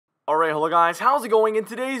Alright, hello guys, how's it going? In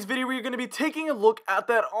today's video, we're going to be taking a look at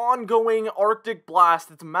that ongoing Arctic blast.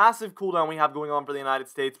 It's a massive cooldown we have going on for the United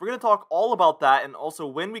States. We're going to talk all about that and also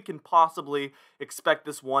when we can possibly expect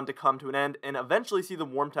this one to come to an end and eventually see the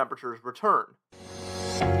warm temperatures return.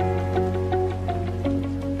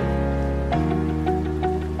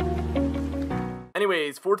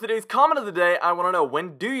 Anyways, for today's comment of the day, I want to know,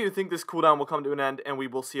 when do you think this cooldown will come to an end and we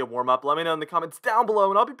will see a warm-up? Let me know in the comments down below,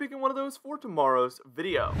 and I'll be picking one of those for tomorrow's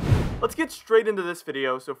video. Let's get straight into this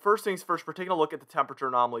video. So first things first, we're taking a look at the temperature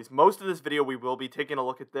anomalies. Most of this video, we will be taking a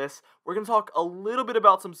look at this. We're going to talk a little bit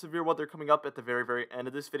about some severe weather coming up at the very end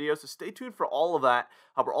of this video, so stay tuned for all of that.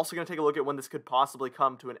 We're also going to take a look at when this could possibly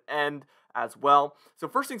come to an end as well. So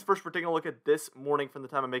first things first, we're taking a look at this morning from the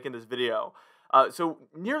time I'm making this video. So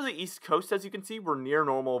near the East Coast, as you can see, we're near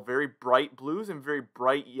normal, very bright blues and very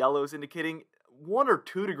bright yellows, indicating 1 or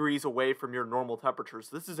 2 degrees away from your normal temperatures.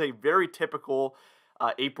 So this is a very typical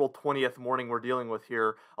April 20th morning we're dealing with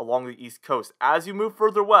here along the East Coast. As you move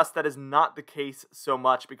further west, that is not the case so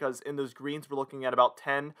much, because in those greens, we're looking at about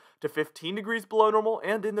 10 to 15 degrees below normal,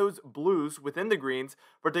 and in those blues within the greens,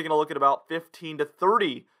 we're taking a look at about 15 to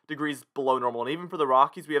 30 degrees below normal. And even for the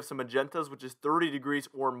Rockies, we have some magentas, which is 30 degrees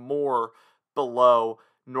or more below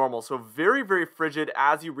normal. So very frigid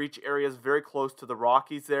as you reach areas very close to the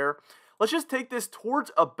Rockies there. Let's just take this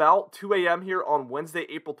towards about 2 a.m. here on Wednesday,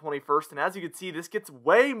 April 21st. And as you can see, this gets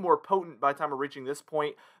way more potent by the time we're reaching this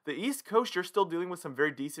point. The East Coast, you're still dealing with some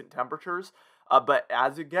very decent temperatures. But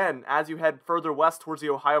as you head further west towards the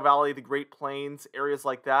Ohio Valley, the Great Plains, areas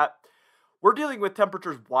like that, we're dealing with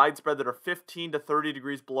temperatures widespread that are 15 to 30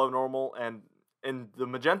 degrees below normal, and the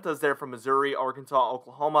magentas there from Missouri, Arkansas,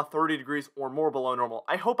 Oklahoma, 30 degrees or more below normal.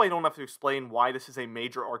 I hope I don't have to explain why this is a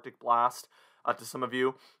major Arctic blast to some of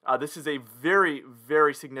you. This is a very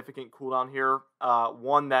significant cooldown here,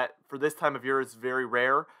 one that for this time of year is very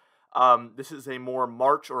rare. This is a more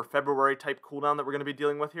March or February type cooldown that we're going to be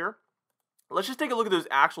dealing with here. Let's just take a look at those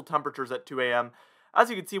actual temperatures at 2 a.m. As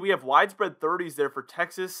you can see, we have widespread 30s there for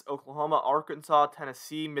Texas, Oklahoma, Arkansas,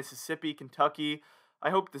 Tennessee, Mississippi, Kentucky. I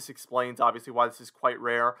hope this explains, obviously, why this is quite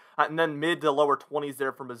rare. And then mid to lower 20s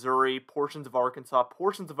there for Missouri, portions of Arkansas,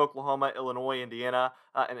 portions of Oklahoma, Illinois, Indiana,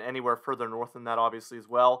 and anywhere further north than that, obviously, as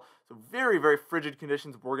well. So very frigid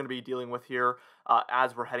conditions we're going to be dealing with here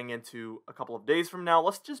as we're heading into a couple of days from now.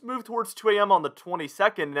 Let's just move towards 2 a.m. on the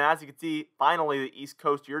 22nd. And as you can see, finally, the East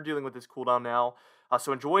Coast, you're dealing with this cooldown now.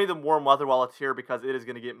 So enjoy the warm weather while it's here, because it is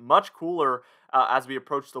going to get much cooler as we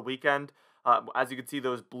approach the weekend. As you can see,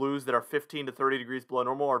 those blues that are 15 to 30 degrees below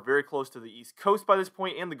normal are very close to the East Coast by this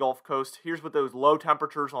point and the Gulf Coast. Here's what those low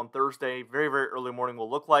temperatures on Thursday, very early morning, will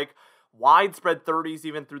look like. Widespread 30s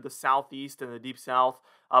even through the southeast and the deep south,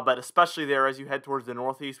 but especially there as you head towards the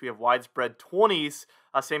northeast, we have widespread 20s.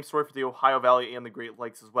 Same story for the Ohio Valley and the Great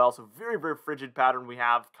Lakes as well. So very frigid pattern we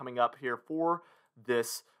have coming up here for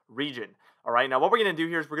this region. All right, now what we're going to do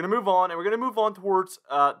here is we're going to move on, and we're going to move on towards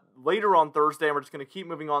later on Thursday, and we're just going to keep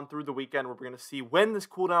moving on through the weekend, where we're going to see when this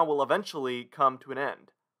cooldown will eventually come to an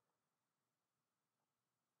end.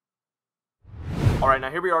 All right, now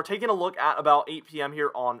here we are taking a look at about 8 p.m. here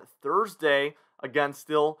on Thursday. Again,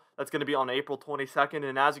 still, that's going to be on April 22nd,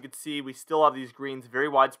 and as you can see, we still have these greens very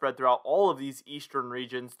widespread throughout all of these eastern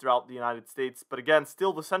regions throughout the United States. But again,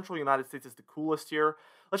 still the central United States is the coolest here.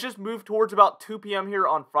 Let's just move towards about 2 p.m. here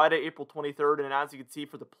on Friday, April 23rd, and as you can see,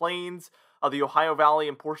 for the plains, the Ohio Valley,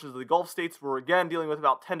 and portions of the Gulf states, we're again dealing with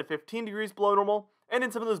about 10 to 15 degrees below normal, and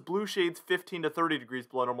in some of those blue shades, 15 to 30 degrees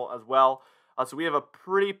below normal as well. So we have a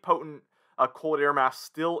pretty potent cold air mass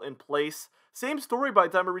still in place. Same story by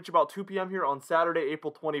the time we reach about 2 p.m. here on Saturday,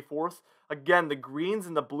 April 24th. Again, the greens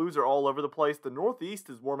and the blues are all over the place. The northeast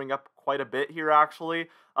is warming up quite a bit here, actually,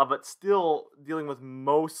 but still dealing with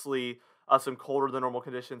mostly some colder than normal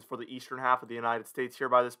conditions for the eastern half of the United States here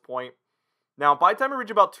by this point. Now, by the time we reach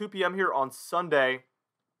about 2 p.m. here on Sunday,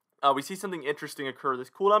 we see something interesting occur. This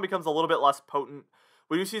cooldown becomes a little bit less potent.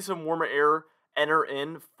 We do see some warmer air enter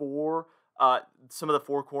in for some of the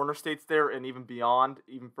four corner states there, and even beyond,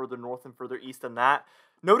 even further north and further east than that.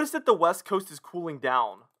 Notice that the West Coast is cooling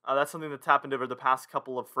down. That's something that's happened over the past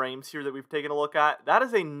couple of frames here that we've taken a look at. That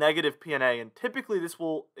is a negative PNA, and typically this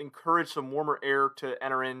will encourage some warmer air to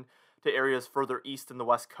enter in to areas further east in the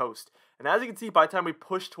West Coast. And as you can see, by the time we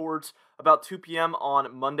push towards about 2 p.m.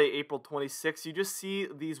 on Monday, April 26th, you just see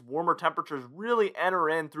these warmer temperatures really enter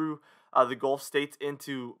in through the Gulf states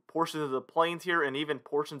into portions of the plains here and even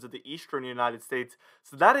portions of the eastern United States.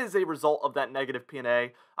 So that is a result of that negative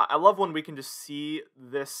PNA. I love when we can just see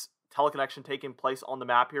this teleconnection taking place on the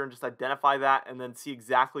map here and just identify that and then see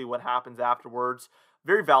exactly what happens afterwards.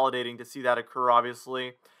 Very validating to see that occur,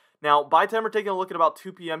 obviously. Now, by the time we're taking a look at about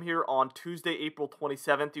 2 p.m. here on Tuesday, April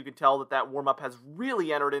 27th, you can tell that that warm-up has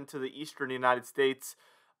really entered into the eastern United States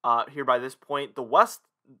here by this point. The west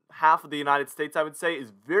half of the United States, I would say,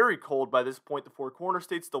 is very cold by this point. The Four Corner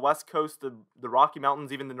States, the West Coast, the Rocky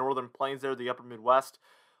Mountains, even the Northern Plains there, the Upper Midwest,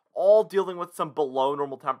 all dealing with some below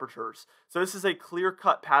normal temperatures. So this is a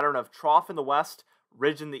clear-cut pattern of trough in the west,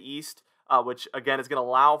 ridge in the east, which, again, is going to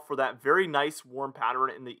allow for that very nice warm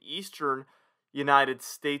pattern in the eastern United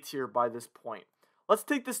States here by this point. Let's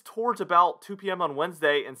take this towards about 2 p.m. on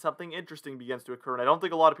Wednesday, and something interesting begins to occur, and I don't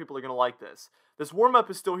think a lot of people are going to like this. This warm-up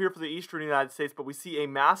is still here for the eastern United States, but we see a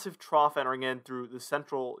massive trough entering in through the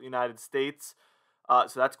central United States,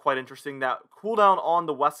 so that's quite interesting. That cool down on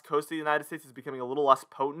the west coast of the United States is becoming a little less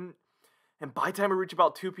potent, and by the time we reach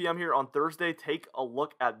about 2 p.m. here on Thursday, take a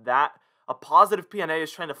look at that. A positive PNA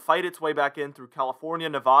is trying to fight its way back in through California,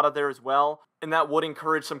 Nevada there as well, and that would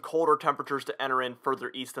encourage some colder temperatures to enter in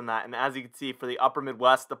further east than that. And as you can see, for the upper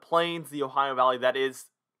Midwest, the plains, the Ohio Valley, that is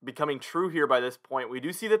becoming true here by this point. We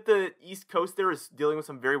do see that the East Coast there is dealing with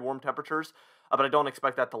some very warm temperatures, but I don't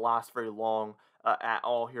expect that to last very long at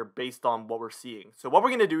all here based on what we're seeing. So what we're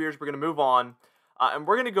going to do here is we're going to move on, and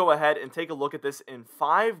we're going to go ahead and take a look at this in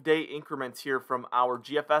 5-day increments here from our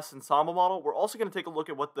GFS ensemble model. We're also going to take a look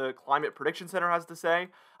at what the Climate Prediction Center has to say,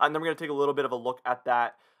 and then we're going to take a little bit of a look at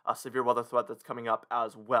that severe weather threat that's coming up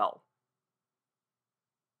as well.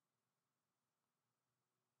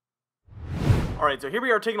 All right, so here we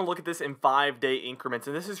are taking a look at this in 5-day increments,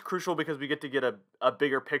 and this is crucial because we get to get a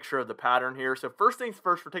bigger picture of the pattern here. So first things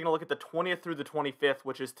first, we're taking a look at the 20th through the 25th,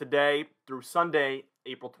 which is today through Sunday,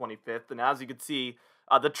 April 25th. And as you can see,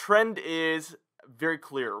 the trend is very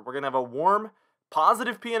clear. We're going to have a warm,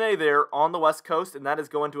 positive PNA there on the west coast, and that is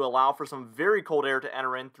going to allow for some very cold air to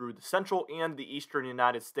enter in through the central and the eastern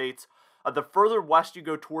United States. The further west you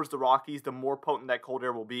go towards the Rockies, the more potent that cold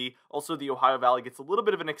air will be. Also, the Ohio Valley gets a little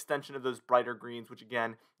bit of an extension of those brighter greens, which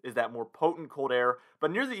again is that more potent cold air.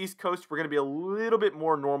 But near the East Coast, we're going to be a little bit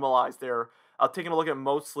more normalized there. Taking a look at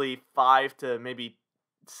mostly 5 to maybe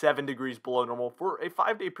 7 degrees below normal for a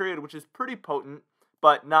 5-day period, which is pretty potent,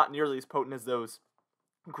 but not nearly as potent as those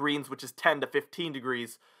greens, which is 10 to 15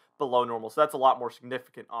 degrees below normal. So that's a lot more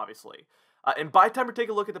significant, obviously. And by the time we take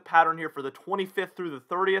a look at the pattern here for the 25th through the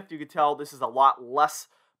 30th, you can tell this is a lot less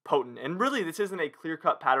potent. And really, this isn't a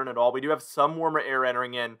clear-cut pattern at all. We do have some warmer air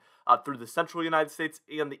entering in through the central United States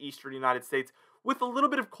and the eastern United States, with a little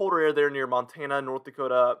bit of colder air there near Montana, North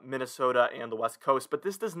Dakota, Minnesota, and the West Coast. But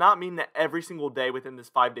this does not mean that every single day within this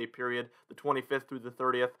 5-day period, the 25th through the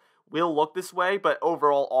 30th, will look this way. But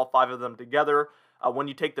overall, all 5 of them together, when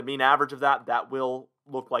you take the mean average of that, that will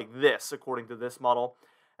look like this, according to this model.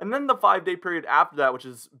 And then the 5-day period after that, which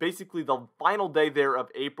is basically the final day there of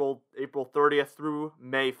April 30th through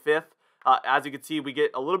May 5th. As you can see, we get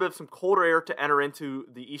a little bit of some colder air to enter into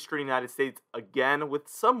the eastern United States again, with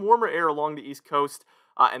some warmer air along the East Coast,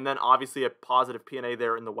 and then obviously a positive PNA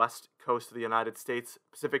there in the West Coast of the United States.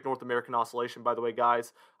 Pacific North American Oscillation, by the way,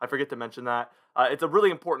 guys. I forget to mention that. It's a really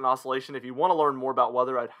important oscillation. If you want to learn more about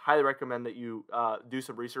weather, I'd highly recommend that you do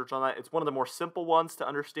some research on that. It's one of the more simple ones to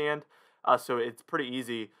understand. So it's pretty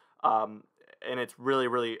easy, and it's really,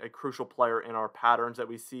 really a crucial player in our patterns that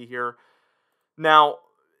we see here. Now,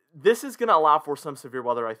 this is going to allow for some severe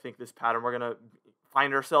weather, I think, this pattern we're going to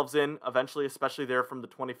find ourselves in eventually, especially there from the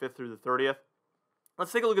 25th through the 30th.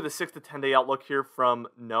 Let's take a look at the 6 to 10-day outlook here from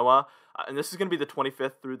NOAA, and this is going to be the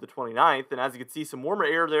 25th through the 29th, and as you can see, some warmer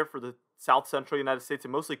air there for the south-central United States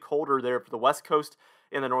and mostly colder there for the west coast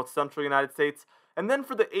and the north-central United States. And then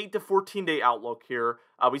for the 8 to 14-day outlook here,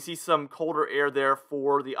 we see some colder air there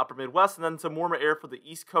for the upper Midwest, and then some warmer air for the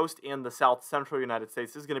East Coast and the south-central United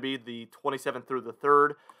States. This is going to be the 27th through the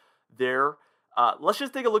 3rd there. Let's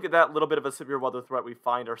just take a look at that little bit of a severe weather threat we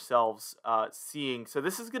find ourselves seeing. So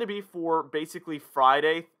this is going to be for basically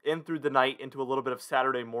Friday in through the night into a little bit of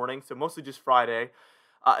Saturday morning, so mostly just Friday.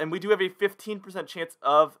 And we do have a 15% chance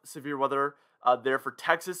of severe weather there for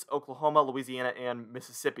Texas, Oklahoma, Louisiana, and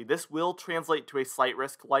Mississippi. This will translate to a slight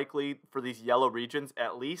risk likely for these yellow regions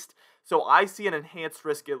at least. So I see an enhanced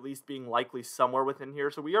risk at least being likely somewhere within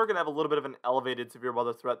here. So we are going to have a little bit of an elevated severe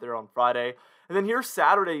weather threat there on Friday. And then here's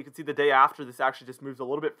Saturday. You can see the day after this actually just moves a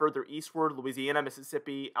little bit further eastward. Louisiana,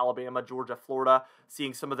 Mississippi, Alabama, Georgia, Florida,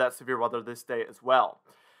 seeing some of that severe weather this day as well.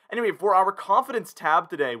 Anyway, for our confidence tab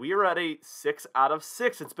today, we are at a 6 out of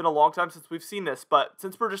 6. It's been a long time since we've seen this, but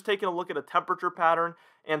since we're just taking a look at a temperature pattern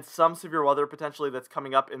and some severe weather potentially that's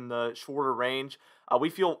coming up in the shorter range. We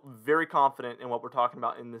feel very confident in what we're talking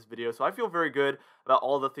about in this video, so I feel very good about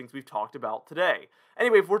all the things we've talked about today.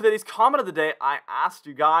 Anyway, for today's comment of the day, I asked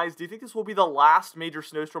you guys, do you think this will be the last major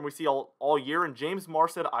snowstorm we see all year? And James Marr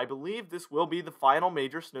said, I believe this will be the final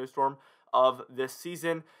major snowstorm of this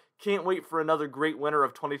season. Can't wait for another great winter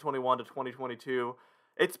of 2021 to 2022.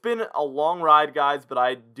 It's been a long ride, guys, but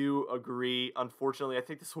I do agree. Unfortunately, I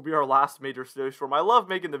think this will be our last major snowstorm. I love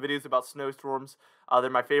making the videos about snowstorms. They're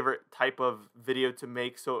my favorite type of video to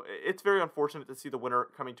make, so it's very unfortunate to see the winter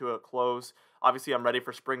coming to a close. Obviously, I'm ready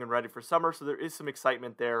for spring and ready for summer, so there is some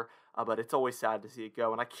excitement there, but it's always sad to see it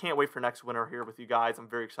go, and I can't wait for next winter here with you guys. I'm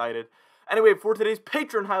very excited. Anyway, for today's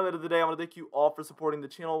patron highlight of the day, I want to thank you all for supporting the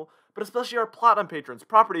channel, but especially our platinum patrons: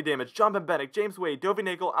 Property Damage, John Benbenek, James Wade, Dovey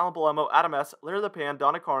Nagel, Alan Balemo, Adam S., Larry LePan,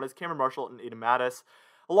 Donna Carnes, Cameron Marshall, and Ada Mattis.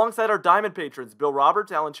 Alongside our diamond patrons: Bill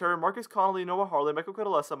Roberts, Alan Cherry, Marcus Connolly, Noah Harley, Michael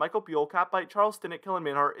Cotalesa, Michael Buell, Catbite, Charles Stinnett, Kellen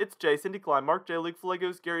Manhart, It's Jay, Cindy Klein, Mark J, Luke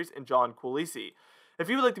Flegos, Gary's, and John Coolisi. If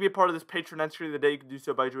you would like to be a part of this patron entry of the day, you can do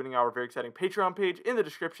so by joining our very exciting Patreon page in the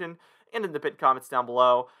description and in the pinned comments down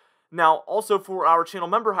below. Now, also for our channel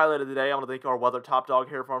member highlight of the day, I want to thank our weather top dog,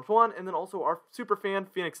 Hair Farms 1, and then also our super fan,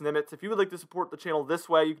 Phoenix Nimitz. If you would like to support the channel this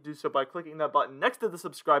way, you can do so by clicking that button next to the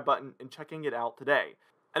subscribe button and checking it out today.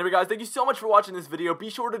 Anyway, guys, thank you so much for watching this video. Be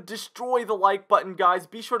sure to destroy the like button, guys.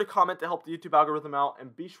 Be sure to comment to help the YouTube algorithm out,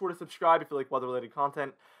 and be sure to subscribe if you like weather-related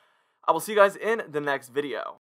content. I will see you guys in the next video.